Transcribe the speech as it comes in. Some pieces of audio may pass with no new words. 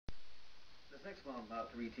one I'm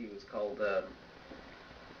about to read to you is called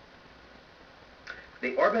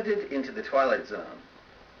They Orbited into the Twilight Zone.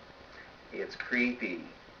 It's creepy.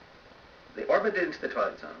 They orbited into the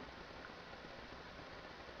Twilight Zone.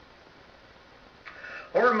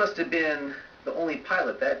 Horror must have been the only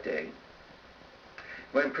pilot that day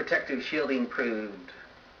when protective shielding proved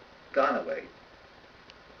gone away.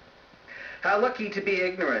 How lucky to be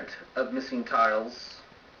ignorant of missing tiles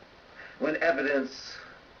when evidence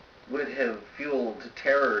would have fueled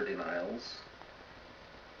terror denials.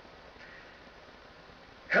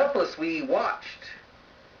 Helpless we watched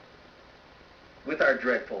with our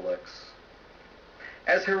dreadful looks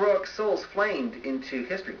as heroic souls flamed into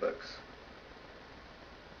history books.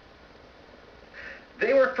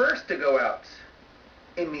 They were first to go out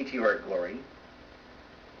in meteoric glory,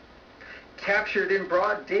 captured in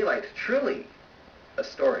broad daylight, truly a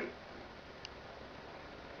story.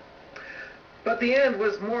 But the end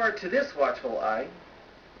was more to this watchful eye.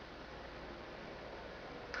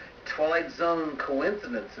 Twilight Zone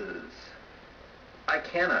coincidences I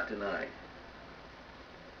cannot deny.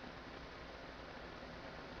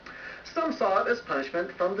 Some saw it as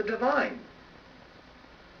punishment from the divine,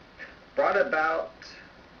 brought about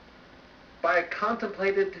by a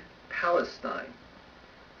contemplated Palestine.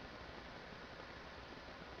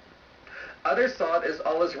 Others saw it as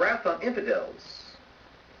Allah's wrath on infidels,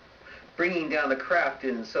 bringing down the craft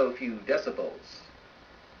in so few decibels.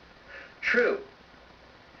 True,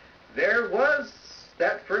 there was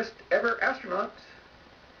that first ever astronaut,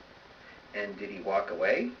 and did he walk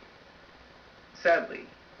away? Sadly,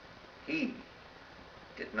 he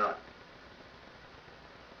did not.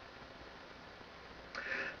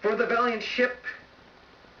 For the valiant ship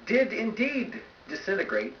did indeed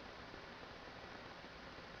disintegrate,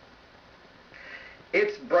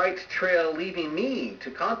 its bright trail leaving me to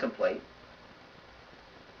contemplate.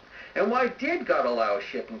 And why did God allow a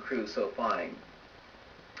ship and crew so fine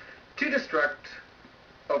to destruct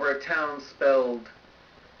over a town spelled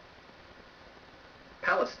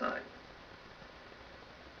Palestine?